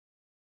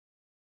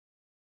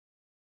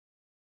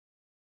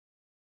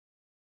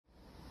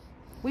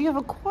We have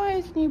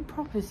acquired a new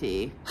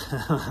property. We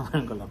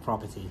haven't got a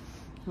property.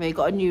 We've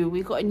got a new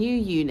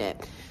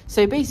unit.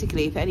 So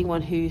basically, for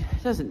anyone who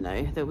doesn't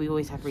know, that we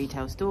always have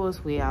retail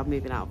stores. We are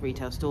moving out of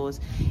retail stores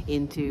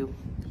into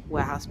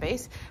warehouse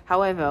space.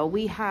 However,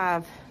 we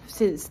have,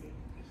 since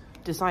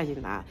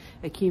deciding that,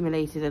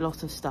 accumulated a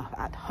lot of stuff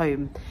at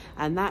home,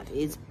 and that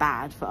is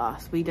bad for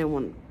us. We don't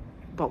want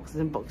boxes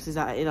and boxes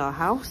out in our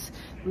house.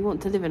 We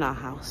want to live in our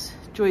house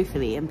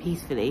joyfully and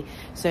peacefully.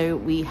 So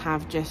we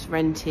have just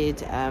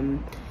rented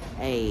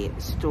a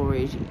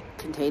storage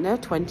container,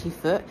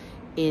 20-foot,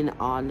 in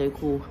our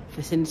local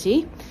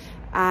vicinity,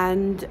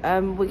 and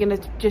we're gonna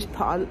just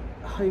put our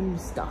home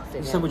stuff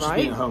in so it, much right?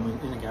 being at home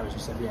in the garage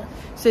and stuff, yeah.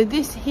 So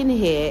this in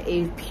here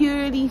is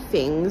purely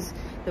things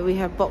that we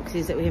have,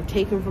 boxes that we have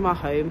taken from our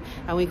home,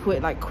 and we call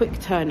it like quick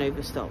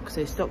turnover stock.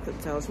 So stock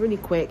that sells really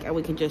quick, and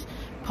we can just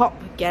pop,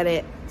 get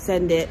it,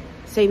 send it,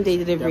 same day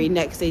delivery, Yep.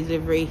 next day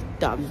delivery,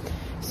 done.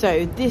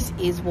 So this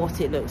is what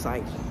it looks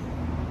like.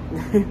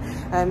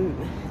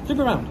 Flip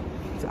around.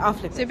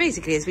 So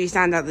basically, as we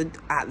stand at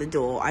the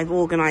door, I've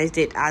organised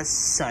it as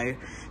so.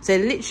 So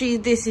literally,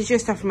 this is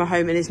just stuff from my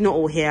home, and it's not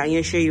all here. I'm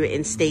going to show you it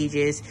in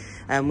stages.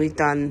 We've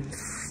done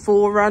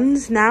 4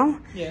 runs now,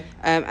 yeah,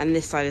 and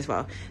this side as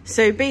well.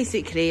 So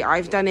basically,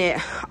 I do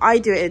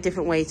it a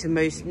different way to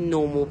most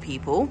normal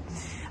people.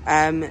 So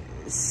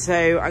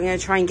I'm going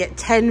to try and get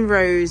 10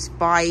 rows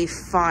by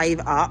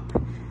 5 up.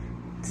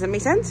 Does that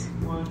make sense?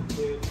 1,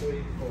 2,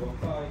 3, 4,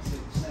 5, 6,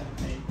 7,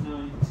 8,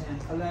 9,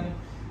 10, 11.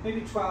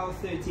 Maybe 12,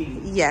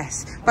 13.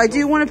 Yes, but I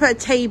do want to put a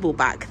table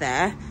back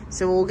there,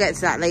 so we'll get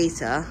to that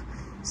later.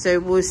 So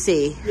we'll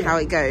see how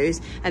it goes.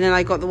 And then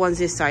I got the ones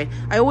this side.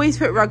 I always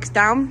put rugs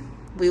down.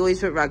 We always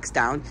put rugs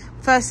down.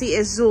 Firstly, it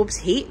absorbs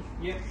heat.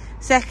 Yeah.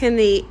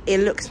 Secondly, it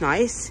looks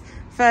nice.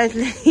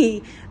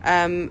 Thirdly,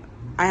 I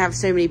have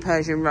so many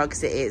Persian rugs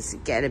that it's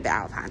getting a bit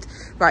out of hand.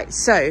 Right,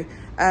 so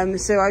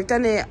I've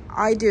done it.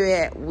 I do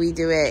it. We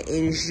do it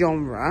in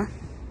genre.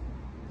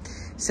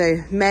 So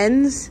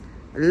men's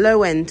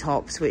low-end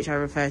tops, which I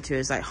refer to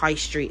as like high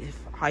street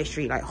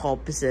like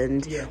hobs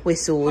and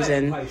whistles,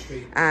 and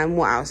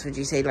what else would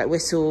you say, like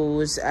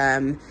whistles,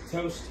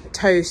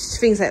 toast,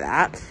 things like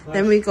that. Nice.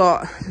 Then we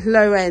got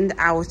low-end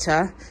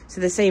outer,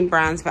 so the same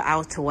brands but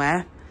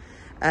outerwear.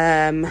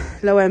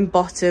 Low-end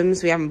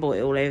bottoms, we haven't bought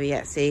it all over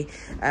yet, see.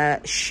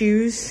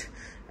 Shoes,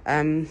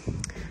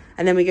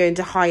 and then we go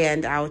into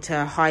high-end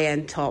outer,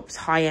 high-end tops,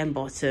 high-end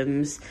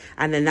bottoms,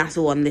 and then that's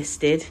all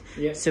unlisted.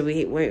 Yep. So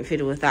we won't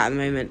fiddle with that at the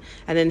moment.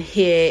 And then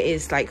here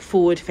is like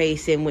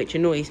forward-facing, which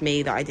annoys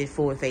me that I did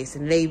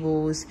forward-facing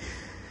labels.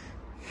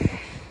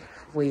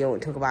 We don't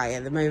want to talk about it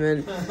at the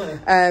moment.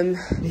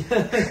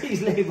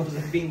 These labels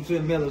have been through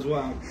a mill as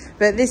well.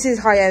 But this is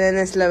high-end and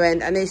this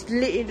low-end, and this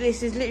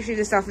is literally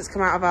the stuff that's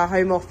come out of our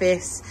home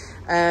office.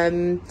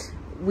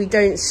 We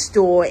don't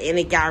store in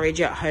a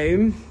garage at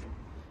home.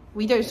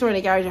 We don't store in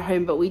a garage at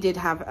home, but we did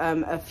have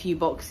a few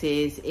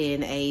boxes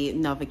in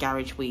another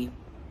garage we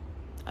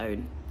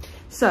own.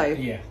 So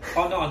yeah,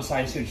 not on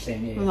site, so you're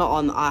saying, yeah. Not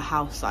on our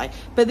house side,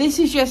 but this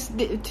is just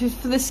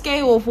for the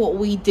scale of what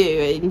we do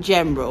in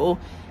general.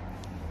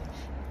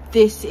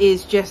 This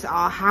is just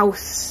our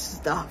house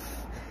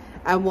stuff,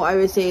 and what I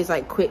would say is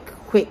like quick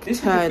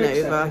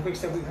turnover. The quick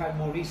stuff we've had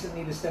more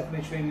recently, the stuff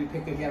which maybe we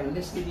picked up, we haven't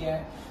listed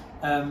yet.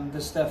 The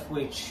stuff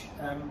which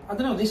I don't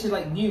know, this is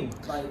like new.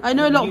 Like, I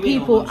know a lot of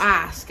people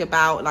ask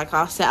about like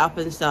our setup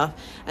and stuff,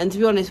 and to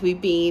be honest,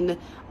 we've been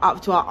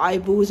up to our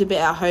eyeballs a bit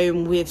at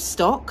home with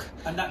stock,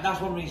 and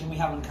that's one reason we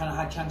haven't kind of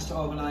had a chance to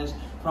organise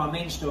for our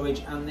main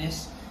storage and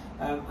this,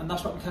 and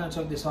that's what we kind of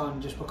took this on,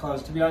 just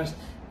because, to be honest,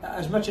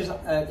 as much as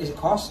is a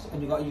cost,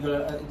 and you got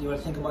to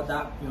think about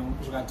that, you know,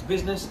 with regard to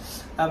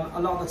business. A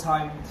lot of the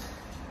time,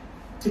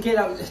 to get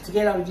out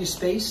of your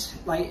space,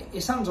 like,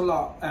 it sounds a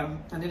lot,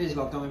 and it is a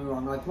lot, don't get me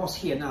wrong, like what's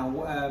here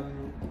now,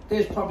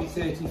 there's probably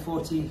 30,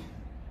 40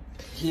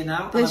 here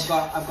now, and I've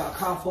got a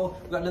car full,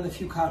 we've got another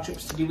few car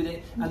trips to do with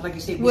it, and like I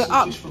say, we'll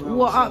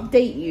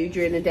update you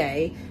during the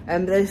day.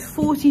 There's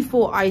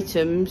 44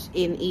 items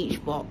in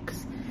each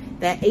box.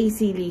 They're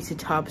 80 litre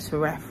tubs for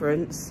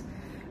reference.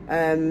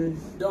 The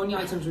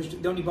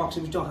only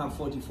boxes which don't have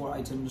 44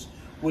 items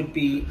would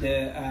be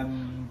the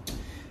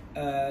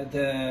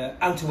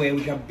outerwear,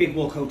 which have big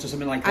wool coats or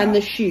something like that, and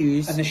the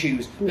shoes,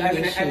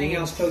 everything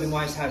else clothing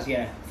wise has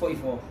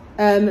 44.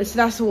 So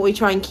that's what we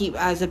try and keep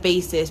as a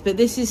basis, but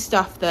this is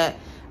stuff that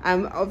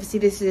obviously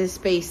this is a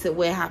space that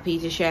we're happy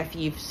to share for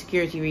you for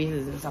security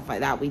reasons and stuff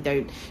like that. We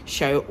don't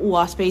show all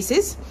our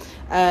spaces,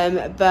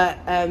 but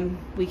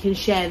we can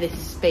share this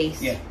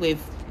space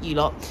with you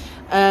lot,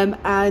 and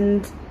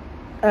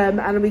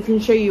we can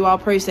show you our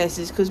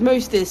processes, because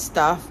most of this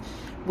stuff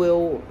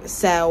will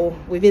sell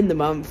within the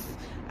month,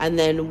 and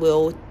then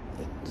we'll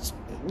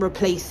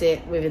replace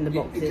it within the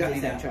boxes,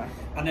 etc.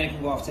 And then it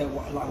can go off to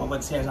what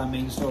I'd say is our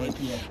main storage.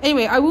 Yeah.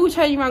 Anyway, I will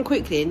turn you around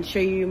quickly and show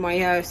you my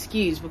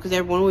SKUs, because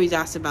everyone always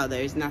asks about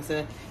those, and that's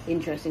an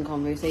interesting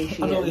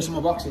conversation. I know there's some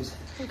more boxes.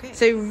 Okay.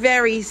 So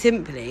very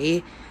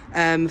simply,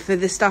 for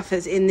the stuff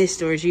that's in this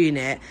storage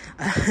unit,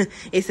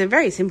 it's a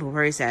very simple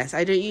process.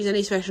 I don't use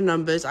any special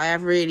numbers. I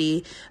have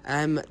really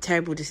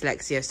terrible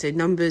dyslexia, so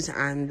numbers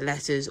and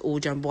letters all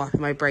jumble up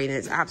in my brain and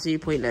it's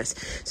absolutely pointless.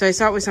 So I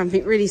start with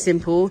something really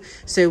simple.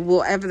 So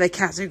whatever the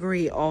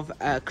category of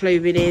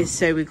clothing is,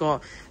 so we've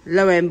got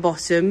low end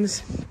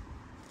bottoms,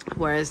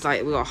 whereas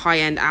like we've got high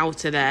end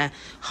outer there,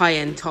 high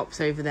end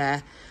tops over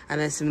there, and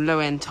there's some low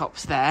end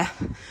tops there.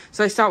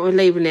 So I start with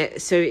labeling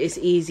it so it's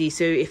easy.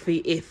 So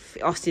if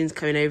Austin's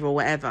coming over or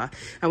whatever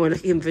and we're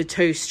looking for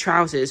toast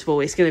trousers,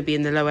 well, it's going to be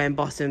in the low end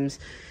bottoms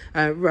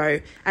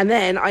row. And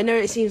then I know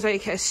it seems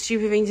like a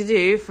stupid thing to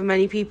do for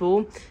many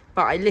people,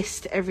 but I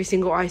list every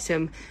single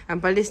item,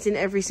 and by listing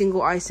every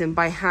single item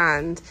by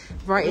hand,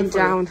 writing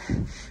down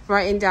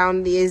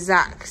the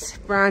exact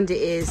brand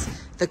it is,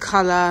 the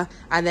colour,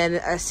 and then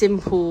a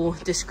simple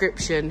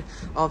description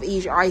of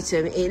each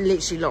item, it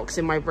literally locks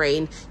in my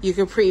brain. You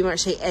could pretty much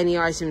say any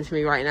item to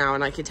me right now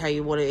and I could tell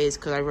you what it is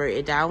because I wrote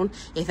it down,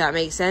 if that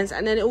makes sense.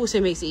 And then it also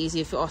makes it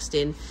easier for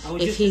Austin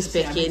if he's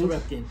picking.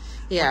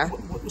 Yeah.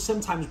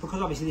 Sometimes,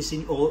 because obviously this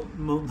is, or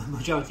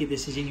majority of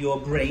this is in your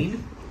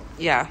brain.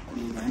 Yeah.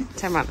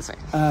 Turn around this way.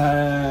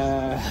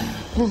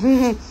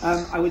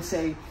 I would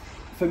say,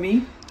 for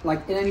me,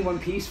 like in any one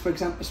piece, for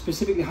example,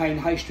 specifically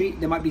high street,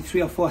 there might be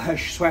 3 or 4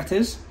 Hush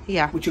sweaters,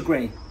 which are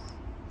grey.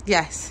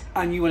 Yes.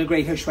 And you want a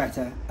grey Hush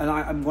sweater, and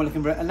I'm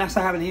looking for it. Unless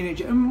I have an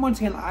image, and once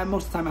again,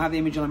 most of the time I have the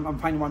image and I'm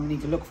finding what I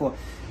need to look for.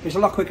 It's a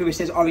lot quicker if it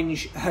says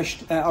orange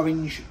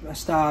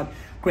starred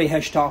grey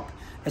Hush top,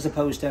 as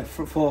opposed to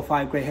 4 or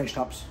 5 grey Hush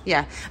tops.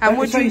 Yeah. And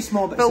what do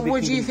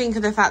you think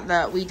of the fact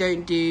that we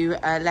don't do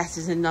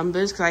letters and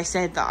numbers? Because I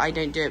said that I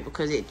don't do it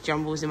because it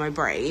jumbles in my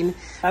brain.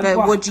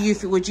 But would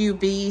you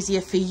be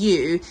easier for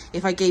you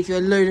if I gave you a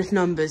load of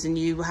numbers and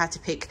you had to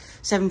pick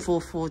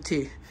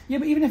 7442? Yeah,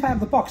 but even if I have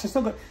the box, I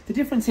still got... The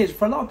difference is,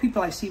 for a lot of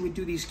people I see would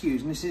do these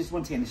SKUs, and this is,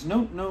 once again, this is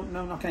no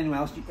knocking anyone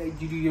else,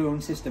 you do your own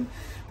system.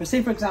 But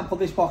say, for example,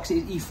 this box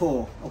is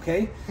E4,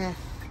 okay? Yeah.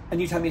 And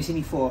you tell me it's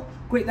in E4.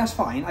 Great, that's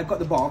fine, I've got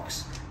the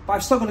box, but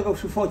I've still got to go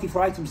through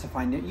 44 items to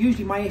find it.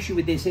 Usually my issue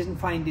with this isn't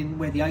finding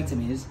where the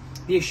item is.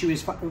 The issue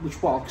is which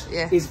box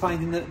is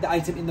finding the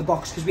item in the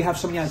box, because we have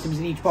so many items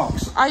in each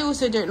box. I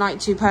also don't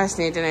like to,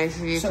 personally, I don't know if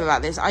you feel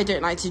about this, I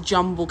don't like to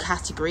jumble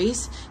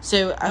categories.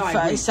 So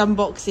some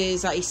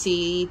boxes that I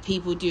see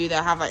people do,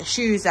 they'll have like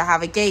shoes, they'll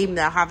have a game,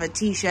 they'll have a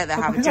t-shirt, they'll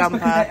have a jumper.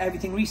 Because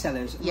everything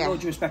resellers, with all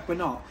due respect, we're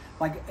not.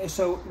 Like,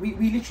 so we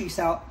literally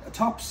sell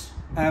tops,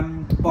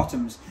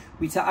 bottoms,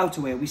 we sell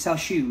outerwear, we sell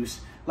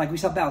shoes, like we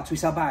sell belts, we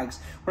sell bags.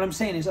 What I'm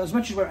saying is, as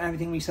much as we're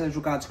everything resellers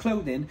regards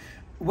clothing,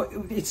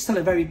 it's still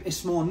a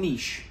small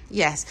niche.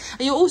 Yes,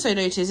 and you'll also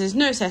notice there's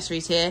no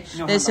accessories here.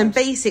 There's some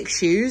basic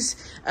shoes.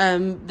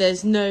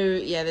 There's no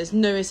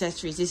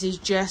accessories. This is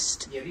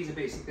just these are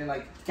basic. They're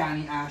like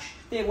Ganni, Ash.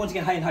 They're once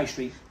again high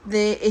street.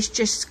 It's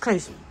just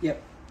clothing.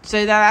 Yep.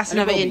 So that's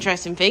another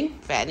interesting thing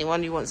for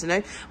anyone who wants to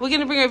know. We're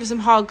going to bring over some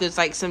hard goods,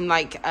 like some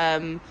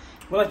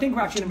well, I think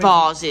we're actually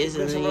vases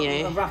and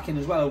a racking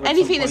as well.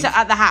 Anything that's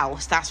at the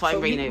house, that's what I'm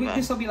bringing over.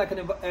 This will be like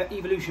an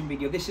evolution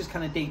video. This is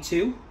kind of day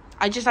 2.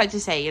 I'd just like to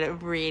say you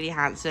look really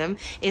handsome.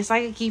 It's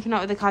like a Keeping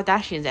Up with the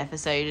Kardashians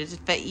episode,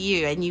 but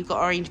you, and you've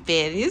got orange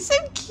beard. You're so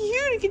cute.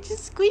 I can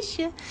just squish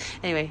you.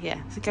 Anyway, yeah.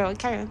 So go on,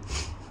 carry on.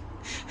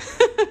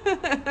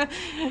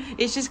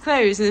 It's just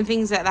clothes and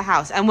things at the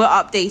house, and we'll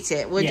update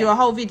it. We'll do a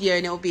whole video,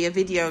 and it will be a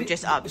video of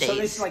just updates. So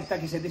this, like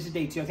I said, this is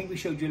day 2. I think we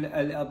showed you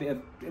a little bit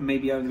of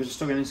maybe there was a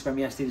story on Instagram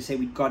yesterday to say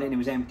we got it and it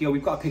was empty, or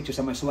we've got a picture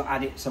somewhere, so we'll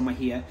add it somewhere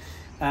here.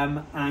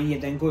 And yeah,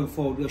 then going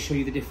forward, we'll show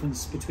you the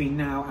difference between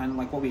now and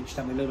like what we just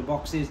have with a load of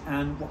boxes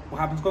and what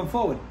happens going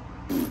forward.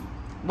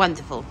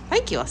 Wonderful.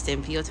 Thank you,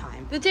 Austin, for your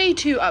time. The day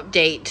 2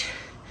 update.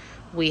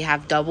 We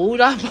have doubled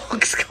our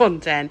box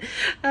content.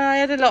 I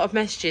had a lot of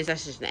messages.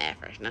 That's just an air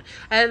freshener.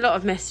 I had a lot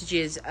of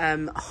messages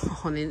on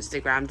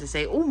Instagram to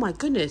say, oh my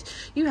goodness,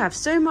 you have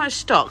so much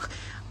stock.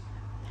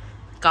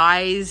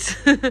 Guys,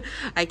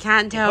 I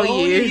can't tell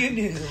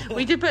you.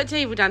 We did put a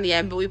table down the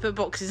end, but we put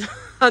boxes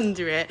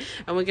under it,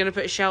 and we're going to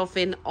put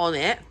shelving on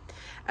it,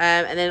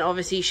 and then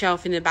obviously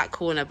shelf in the back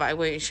corner, but I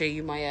won't show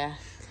you my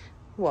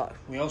what.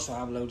 We also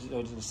have loads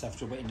of the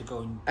stuff waiting to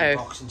go in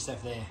box and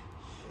stuff there.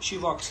 Shoe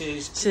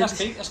boxes. So that's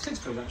Clint's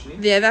clothes, actually.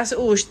 Yeah, that's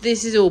all.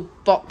 This is all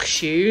box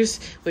shoes,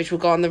 which will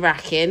go on the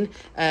racking.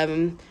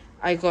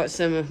 I got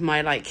some of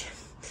my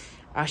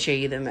I'll show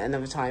you them at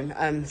another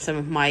time. Some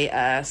of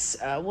my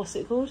what's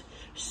it called?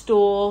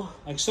 Store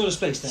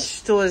display stuff.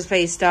 Store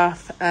display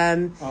stuff.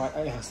 Alright,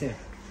 yeah, it's here.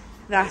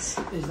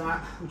 Is that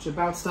which is a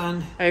belt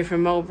stand? Oh,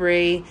 from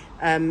Mulberry.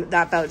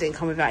 That belt didn't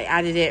come with it. I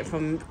added it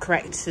from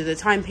correct to the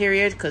time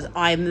period because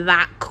I'm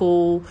that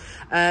cool.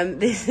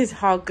 This is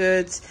hard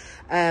goods.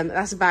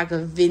 That's a bag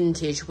of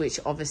vintage, which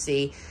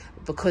obviously,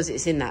 because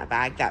it's in that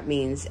bag, that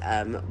means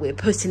we're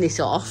putting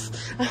this off.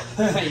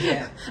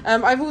 Yeah.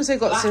 I've also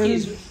got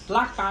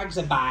black bags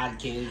are bad,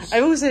 kids.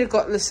 I've also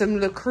got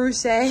some Le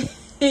Creuset.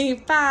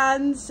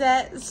 fan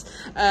sets.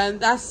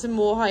 That's some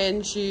more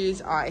high-end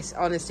shoes. It's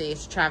honestly,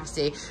 it's a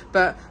travesty,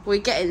 but we're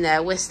getting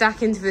there. We're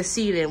stacking to the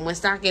ceiling. We're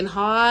stacking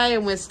high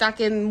and we're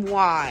stacking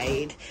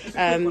wide. There's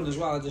a quick one as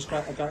well. I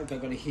got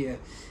it here.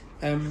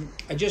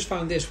 I just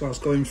found this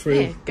whilst going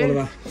through all of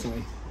our...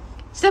 Sorry.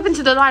 Step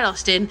into the light,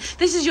 Austin.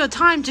 This is your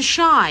time to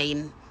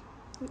shine.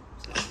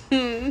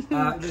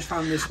 I just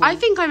found this one. I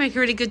think I make a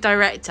really good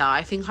director.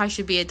 I think I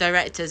should be a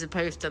director as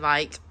opposed to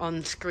like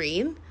on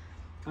screen.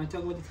 Can I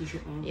talk about the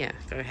t-shirt now? Yeah,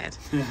 go ahead.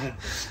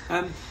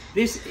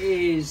 This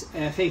is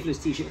a Faithless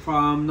t-shirt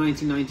from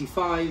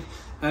 1995.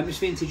 It's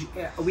vintage.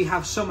 We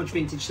have so much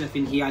vintage stuff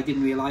in here. I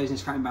didn't realise.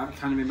 It's kind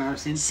of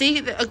embarrassing. See,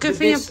 a good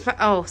thing.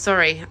 Oh,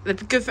 sorry.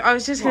 I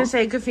was just going to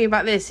say a good thing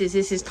about this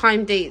is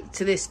time date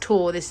to this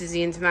tour. This is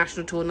the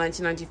international tour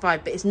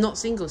 1995, but it's not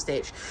single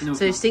stitch. No,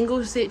 so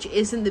single stitch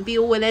isn't the be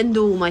all and end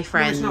all, my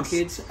friends. No,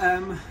 it's not,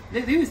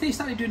 kids. They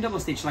started doing double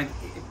stitch like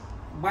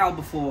well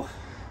before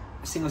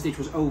single stitch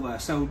was over.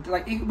 So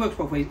like it works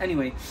both ways.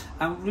 Anyway,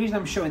 the reason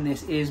I'm showing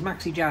this is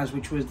Maxi Jazz,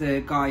 which was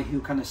the guy who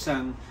kind of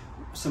sung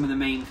some of the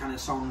main kind of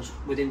songs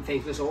within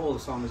Faithless, or all the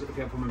songs, if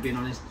I'm being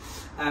honest,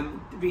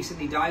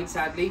 recently died,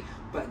 sadly,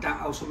 but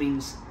that also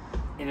means,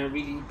 in a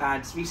really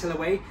bad reseller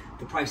way,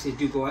 the prices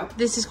do go up.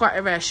 This is quite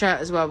a rare shirt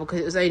as well,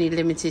 because it was only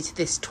limited to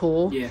this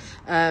tour.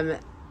 Yeah.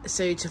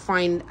 So to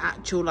find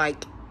actual,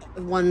 like,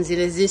 ones in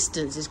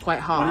existence is quite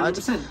hard.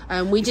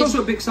 100%. It's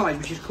also a big size,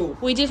 which is cool.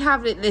 We did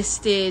have it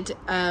listed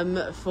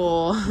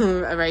for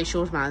a very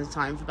short amount of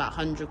time for about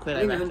 100 quid,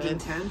 I reckon.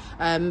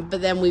 110.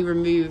 But then we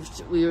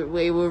removed. We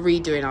were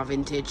redoing our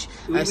vintage,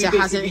 so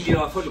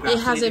it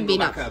hasn't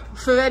been up.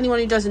 For anyone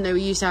who doesn't know,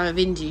 we used to have a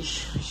vintage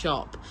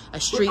shop, a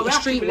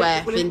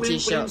streetwear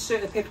vintage shop. We'll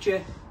insert a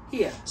picture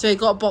here. So it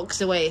got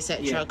boxed away,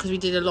 etc. Because we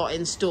did a lot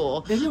in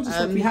store. There's loads of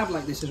stuff we have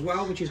like this as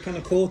well, which is kind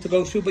of cool to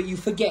go through, but you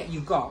forget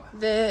you've got.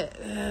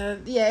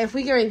 If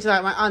we go into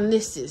like my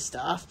unlisted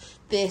stuff,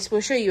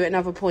 we'll show you at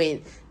another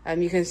point.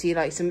 You can see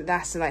like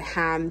that's like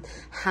hand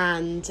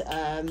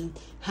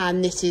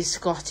knitted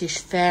Scottish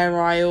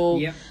Fair Isle.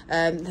 Yeah.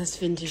 That's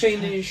vintage.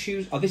 Trainers,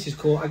 shoes. Oh, this is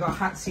cool. I got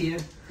hats here,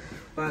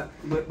 but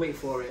wait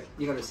for it.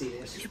 You got to see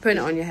this. You're putting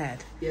it on your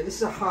head. Yeah, this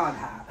is a hard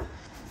hat.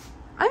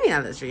 I think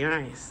that looks really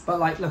nice. But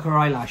like, look at her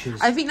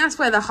eyelashes. I think that's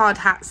where the hard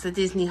hats, the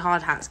Disney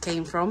hard hats,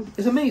 came from.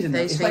 It's amazing.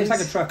 It's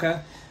like a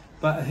trucker,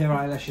 but her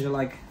eyelashes are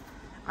like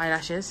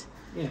eyelashes.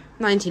 Yeah.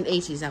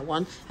 1980s, that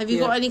one. Have you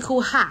got any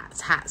cool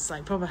hats? Hats,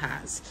 like proper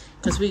hats?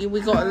 Because we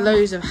got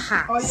loads of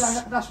hats. Oh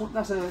yeah, that's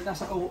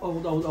an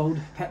old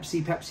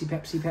Pepsi.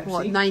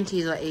 What,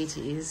 90s or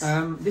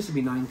 80s? This would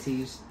be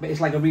 90s, but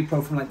it's like a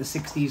repro from like the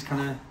 60s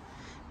kind of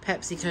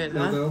Pepsi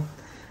Cola logo.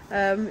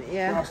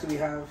 Yeah. What else do we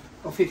have?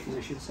 Or 50s,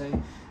 I should say.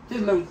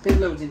 There's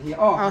loads in here.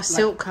 Oh,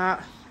 silk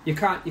cut. You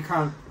can't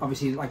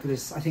obviously like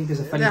this. I think there's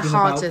a funny thing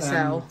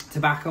about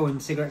tobacco and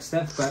cigarette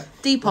stuff, but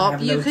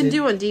Depop you can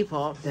do on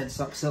Depop. Dead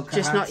stock silk cut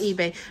just hats. not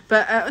eBay.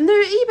 But no,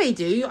 eBay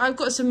do. I've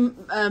got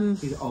some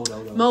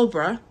old.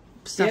 Marlborough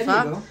stuff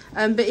up.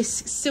 But it's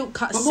silk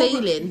cut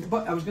sailing.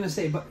 But I was gonna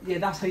say, but yeah,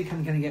 that's how you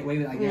kind of get away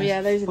with it, I guess.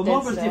 Yeah, those are but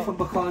Marlborough's different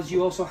because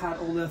you also had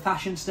all the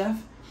fashion stuff.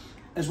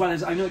 As well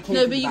as, I know it came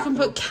but you can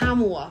put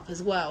camel up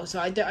as well. So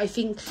I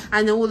think,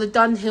 and all the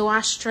Dunhill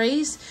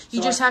ashtrays,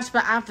 you just have to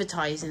put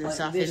advertising and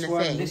stuff in the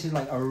thing. This is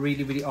like a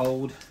really, really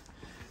old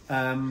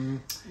Denver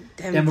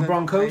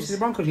Broncos. The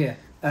Broncos, yeah.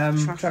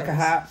 Trucker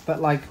hat,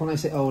 but like when I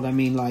say old, I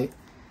mean like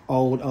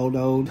old.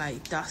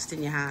 Like dust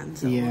in your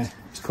hands. Yeah,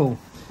 it's cool.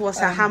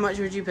 What's that? How much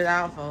would you put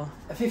that out for?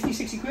 50,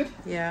 60 quid.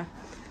 Yeah.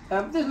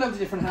 There's loads of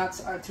different hats.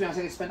 To be honest,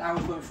 I could spend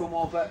hours going through them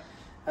all, but.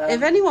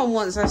 If anyone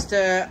wants us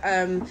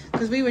to,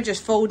 because we were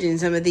just folding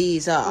some of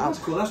these up. Oh, that's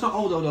cool. That's not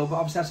old, but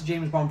obviously that's a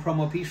James Bond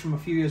promo piece from a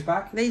few years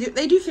back. They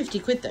do 50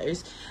 quid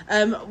those.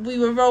 We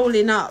were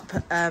rolling up.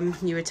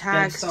 You were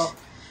tagged.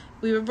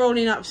 We were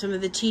rolling up some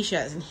of the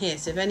t-shirts in here.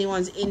 So if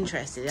anyone's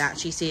interested,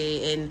 actually see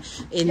it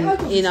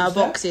in our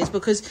boxes,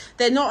 because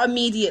they're not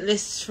immediate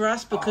lists for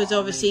us, because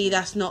obviously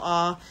that's not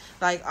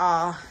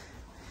our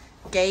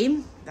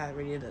game. That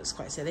really looks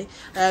quite silly.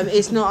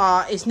 It's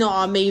not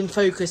our main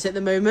focus at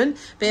the moment.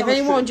 But if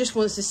anyone just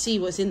wants to see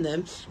what's in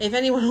them, if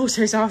anyone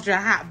also is after a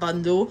hat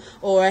bundle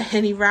or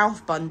any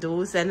Ralph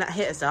bundles, then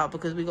hit us up,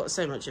 because we got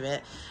so much of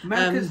it.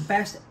 America's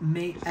best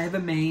ever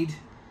made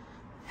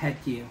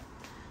headgear.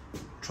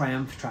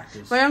 Triumph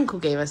tractors. My uncle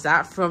gave us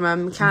that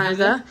from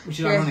Canada, which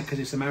is ironic because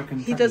it's American.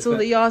 He does all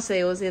the yard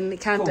sales in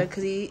Canada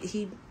because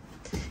he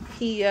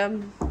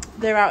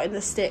they're out in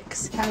the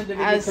sticks. Canada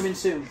video coming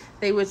soon.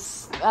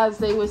 As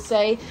they would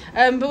say.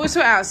 But we'll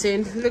sort it out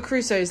soon. Le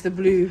Crusoe is the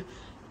blue.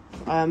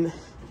 I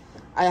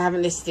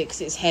haven't listed it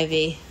because it's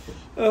heavy.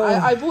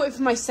 I bought it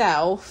for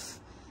myself,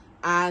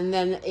 and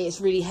then it's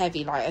really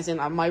heavy, like as in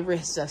like, my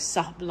wrists are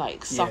supple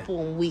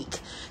and weak,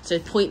 so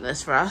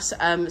pointless for us.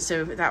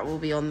 So that will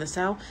be on the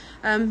sale.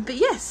 But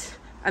yes,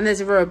 and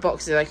there's a row of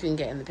boxes I couldn't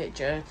get in the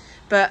picture.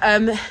 But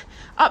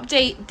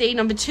update day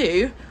number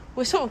 2.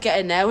 We're sort of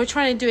getting there. We're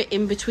trying to do it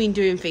in between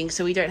doing things,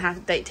 so we don't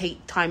have to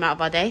take time out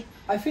of our day.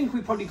 I think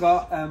we probably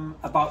got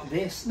about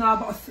this. No,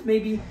 about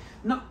maybe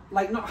not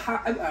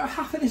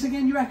half of this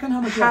again. You reckon?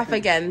 How much? Half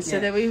again. So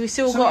that we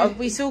still got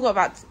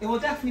about we'll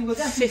definitely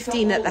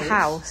 15 at the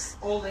house.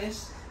 All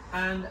this,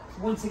 and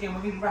once again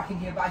we're going to be racking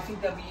here, but I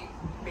think there'll be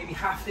maybe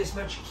half this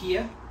much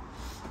here.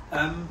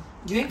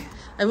 Do you think?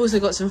 I've also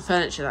got some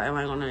furniture that I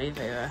might want to move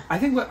over. I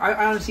think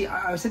I honestly,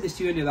 I said this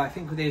to you earlier, that I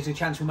think there's a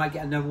chance we might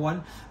get another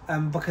one,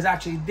 because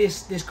actually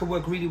this could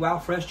work really well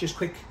for us, just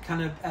quick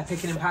kind of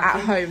picking and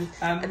packing. At home.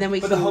 And then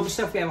the home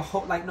stuff we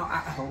have, like not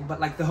at home, but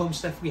like the home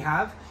stuff we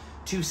have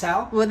to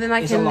sell. Well, then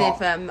I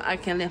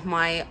can live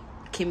my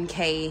Kim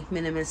K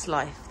minimalist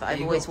life that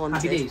I've always wanted.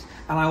 Happy days.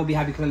 And I will be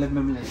happy because I live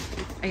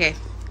minimalist. Okay.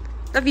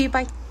 Love you,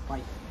 bye.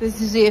 Bye.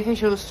 This is the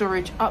official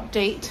storage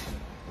update.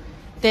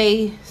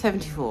 Day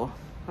 74.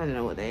 I don't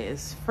know what day it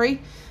is. 3? Yeah.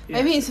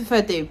 Maybe it's the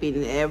third day we've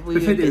been there.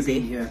 We've been busy.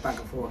 Yeah, back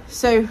and forth.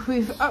 So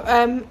we've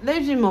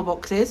loaded in more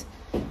boxes.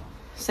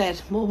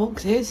 More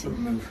boxes.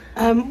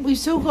 We've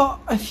still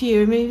got a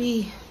few,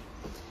 maybe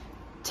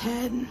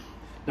 10.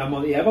 No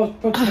more. Yeah,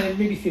 about 10,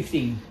 maybe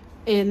 15.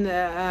 In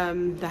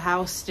the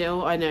house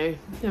still. I know.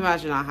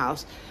 Imagine our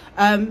house.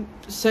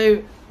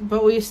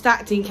 But we've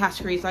stacked in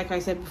categories, like I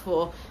said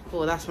before.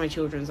 Oh, that's my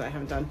children's that I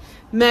haven't done.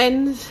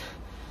 Men's,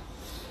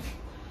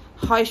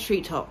 high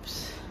street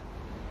tops,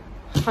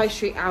 high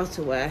street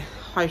outerwear,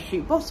 high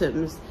street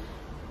bottoms,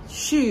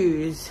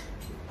 shoes,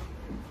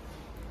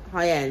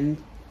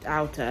 high-end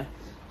outer,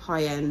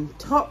 high-end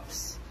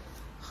tops,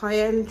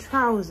 high-end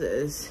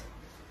trousers.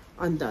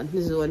 Undone.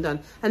 This is all undone.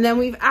 And then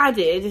we've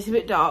added, it's a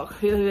bit dark,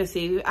 you're going to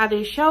see, we've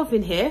added a shelf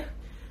in here.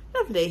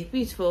 Lovely,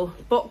 beautiful.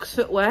 Box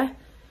footwear,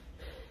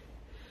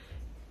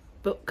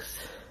 books,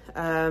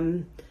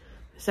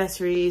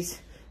 accessories.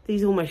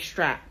 These are all my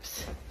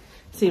straps.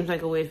 Seems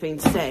like a weird thing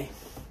to say.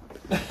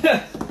 Do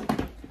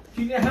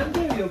you need a hand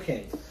or are you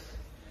okay?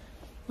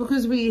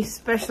 Because we don't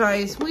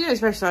specialise,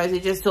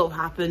 it just sort of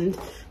happened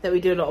that we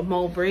do a lot of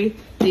mulberry.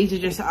 These are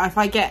just, if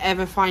I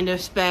ever find a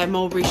spare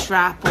mulberry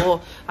strap,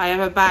 or I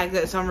have a bag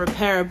that's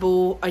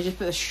unrepairable, I just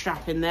put the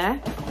strap in there.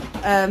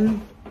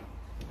 And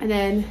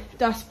then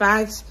dust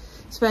bags,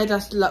 spare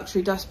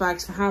luxury dust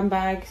bags for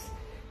handbags,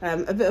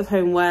 a bit of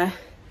homeware,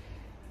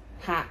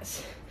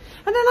 hats.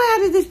 And then I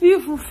added this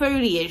beautiful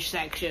foliage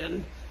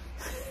section.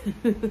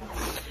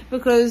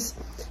 Because,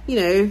 you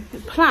know,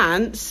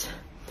 plants,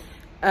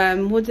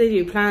 what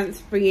do?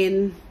 Plants bring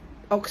in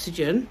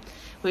oxygen,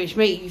 which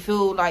make you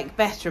feel like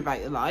better about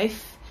your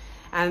life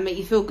and make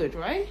you feel good,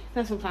 right?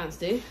 That's what plants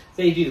do.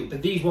 They do,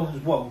 but these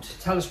ones won't.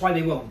 Tell us why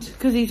they won't.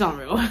 Because these aren't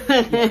real. Yeah.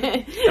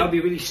 That would be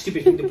a really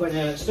stupid thing to put in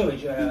a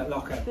storage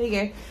locker. There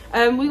you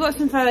go. We got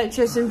some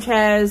furniture, some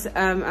chairs,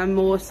 and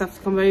more stuff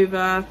to come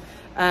over.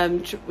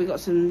 We got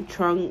some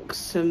trunks,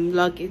 some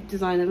luggage,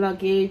 designer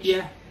luggage.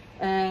 Yeah.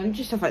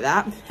 Just stuff like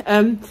that.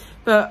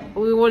 But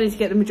we wanted to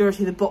get the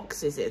majority of the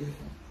boxes in.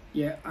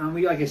 Yeah, and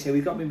like I said,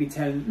 we've got maybe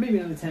 10, maybe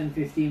another 10,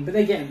 15, but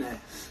they're getting there.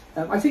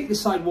 I think the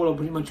side wall will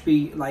pretty much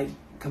be like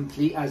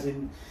complete, as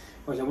in,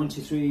 what is that, 1,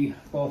 2, 3,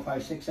 4,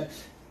 5, 6, 7.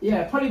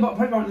 Yeah, probably about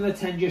another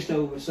 10 just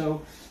over.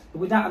 So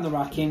with that and the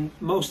racking,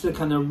 most of the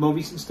kind of more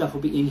recent stuff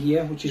will be in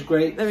here, which is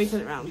great. Let me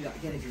turn it around. Do that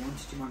again if you want,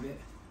 do you mind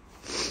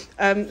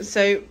it?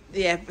 So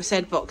yeah,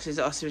 said boxes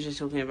that Austin was just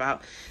talking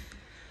about.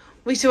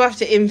 We still have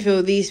to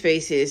infill these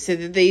spaces, so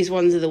that these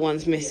ones are the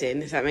ones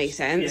missing, if that makes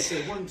sense.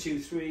 Yeah, so 1, 2,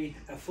 3,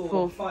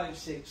 4, 5,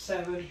 6,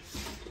 7,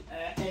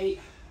 8,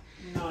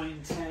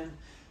 9, 10,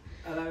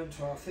 11,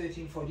 12,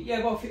 13, 14. Yeah,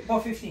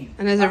 about 15.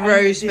 And there's a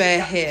row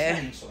spare here.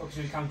 10, so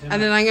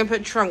and then I'm going to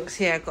put trunks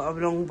here. I've got a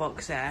long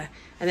box there.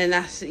 And then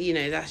that's, you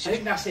know, that's just... I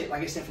think that's it,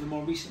 like I said, for the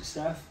more recent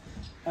stuff.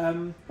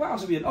 What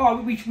else have we done?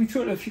 Oh, we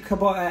threw a few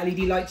couple LED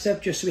lights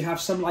up just so we have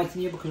some light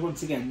in here, because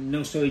once again,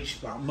 no storage,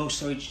 well, most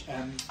storage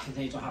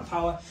containers don't have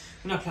power.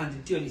 We're not planning to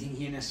do anything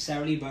here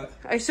necessarily, but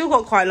I've still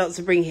got quite a lot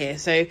to bring here.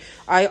 So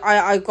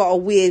I've got a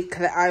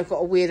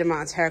weird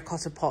amount of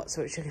terracotta pots,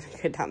 which are going to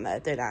go down there.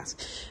 Don't ask.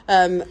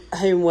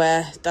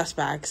 Homeware, dust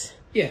bags,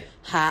 yeah,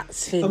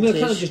 hats. Vintage. I'm going to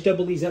kind of just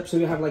double these up, so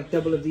we have like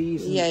double of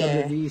these and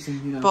double of these,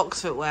 and you know,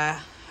 box footwear,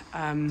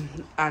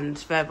 and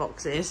spare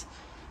boxes.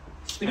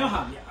 We don't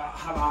have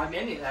hardly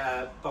any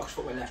box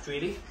footwear left,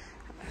 really.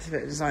 That's a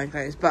bit of design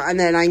clothes, and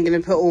then I'm going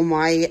to put all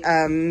my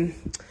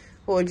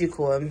what would you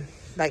call them?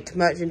 Like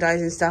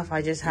merchandising stuff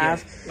I just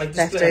have like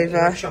left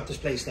over. Shop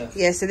display stuff.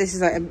 Yeah, so this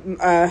is like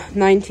a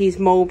 90s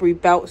mulberry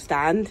belt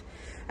stand,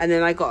 and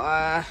then I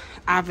got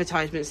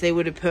advertisements. They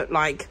would have put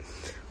like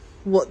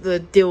what the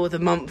deal of the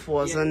month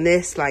was on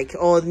this, like,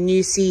 or the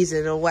new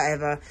season or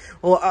whatever,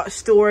 or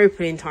store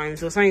opening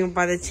times or something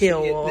by the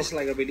till. Yeah, this is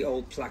like a really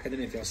old plaque. I don't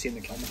know if you'll see in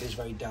the camera. It's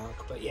very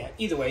dark, but yeah.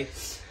 Either way.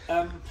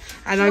 And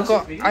I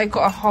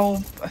got a whole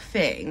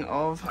thing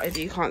of,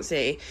 you can't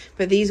see,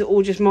 but these are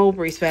all just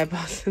mulberry spare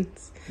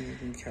buttons. You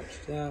can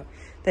catch that.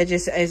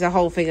 There's a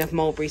whole thing of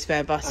mulberry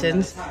spare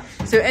buttons.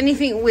 So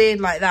anything weird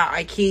like that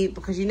I keep,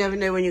 because you never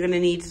know when you're going to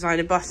need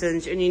designer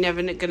buttons, and you're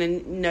never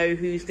going to know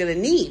who's going to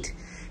need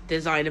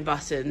designer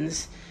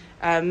buttons.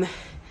 That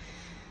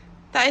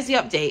is the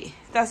update.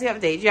 That's the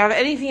update. Do you have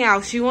anything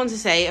else you want to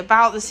say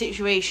about the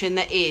situation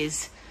that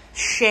is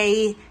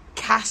Shea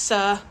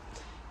Casa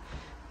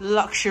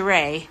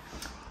Luxury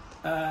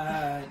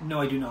No,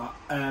 I do not.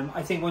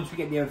 I think once we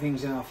get the other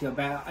things in, I'll feel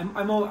better. I'm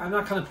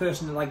that kind of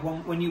person that, like,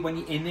 when you're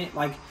in it,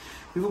 like,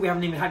 we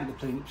haven't even had the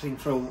thing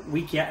for a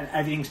week yet, and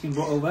everything's been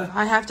brought over.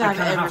 I have to have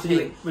everything. Have to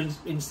do it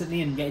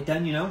instantly and get it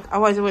done, you know.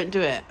 Otherwise, I wouldn't do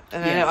it,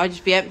 and then I'd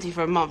just be empty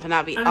for a month, and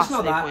that'd be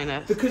utterly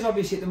pointless. Because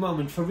obviously at the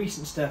moment for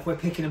recent stuff, we're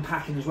picking and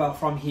packing as well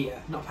from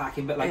here. Not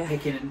packing, but like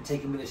picking and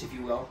taking with us, if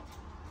you will.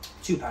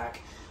 2-pack.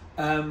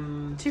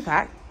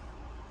 2-pack.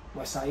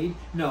 West Side.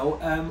 No.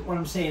 What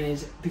I'm saying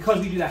is,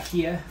 because we do that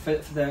here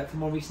for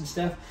more recent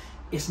stuff,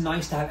 it's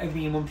nice to have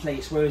everything in one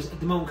place. Whereas at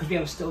the moment,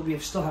 because we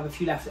still have a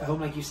few left at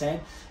home, like you said,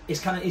 it's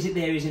kind of, is it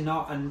there, is it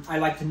not? And I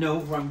like to know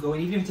where I'm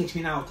going, even if it takes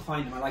me an hour to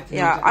find them. I like to know.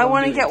 Yeah, I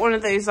want to get one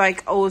of those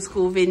like old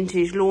school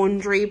vintage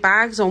laundry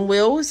bags on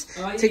wheels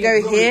to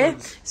go here.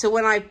 So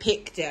when I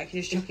picked it, I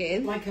can just chuck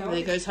it in, and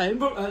it goes home.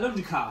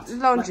 Laundry cart.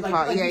 Laundry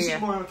cart, you see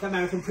more like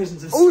American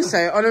prisons and also,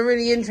 stuff. on a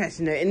really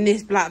interesting note, in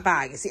this black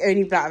bag, it's the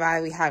only black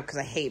bag we have because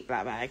I hate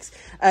black bags.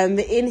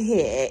 In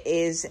here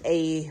is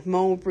a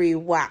mulberry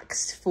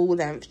waxed full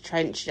length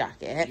trench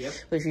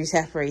jacket, which we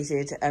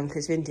separated because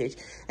it's vintage,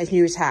 as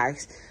newer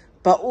tags.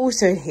 But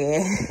also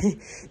here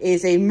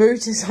is a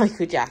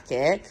motorcycle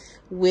jacket,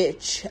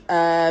 which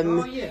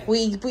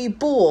we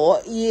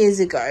bought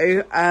years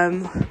ago. I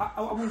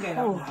won't get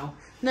that now.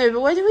 No, but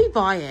where did we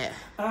buy it?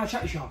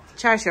 Charity shop.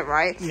 Charity shop,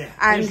 right? Yeah,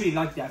 and I just really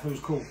liked that. I thought it was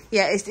cool.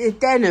 Yeah, it's a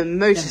denim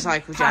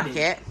motorcycle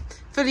jacket,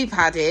 fully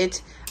padded.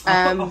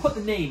 I'll put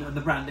the name and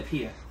the brand up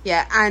here.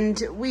 Yeah, and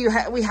we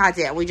had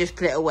it and we just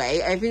put it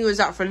away. I think it was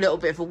up for a little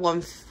bit for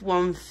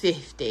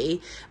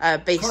 $150,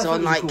 based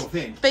on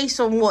based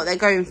on what they're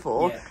going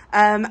for. Yeah.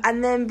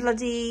 And then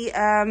bloody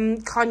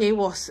Kanye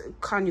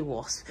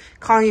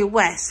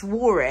West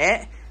wore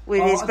it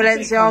with his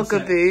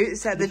Balenciaga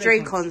boots at the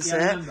Drake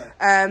concert.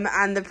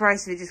 And the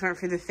price of it just went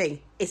through the thing.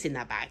 It's in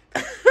that bag.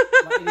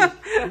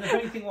 And the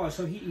funny thing was,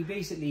 so he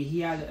basically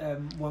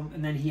had one,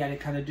 and then he had it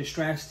kind of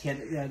distressed. He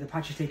had the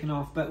patches taken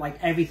off, but like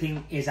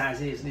everything is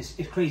as is, and it's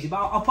crazy. But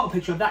I'll put a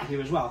picture of that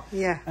here as well.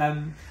 Yeah.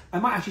 I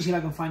might actually see if I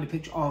can find a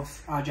picture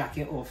of our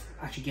jacket, or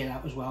actually get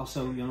out as well,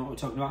 so you know what we're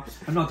talking about.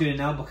 I'm not doing it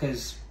now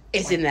because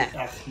it's in there.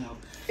 No.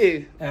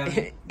 Ooh.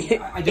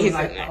 I don't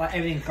like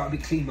everything's got to be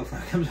clean before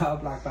it comes out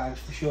of black bags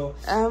for sure.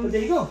 But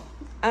there you go.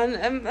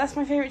 And that's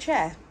my favourite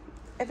chair.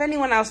 If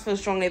anyone else feels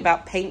strongly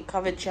about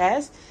paint-covered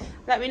chairs,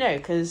 let me know,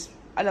 because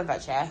I love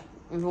that chair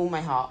with all my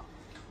heart.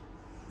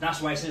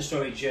 That's why it's in a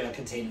storage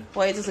container.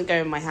 Well, it doesn't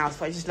go in my house,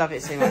 but I just love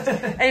it so much.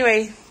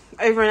 Anyway,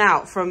 over and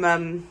out from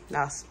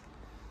us.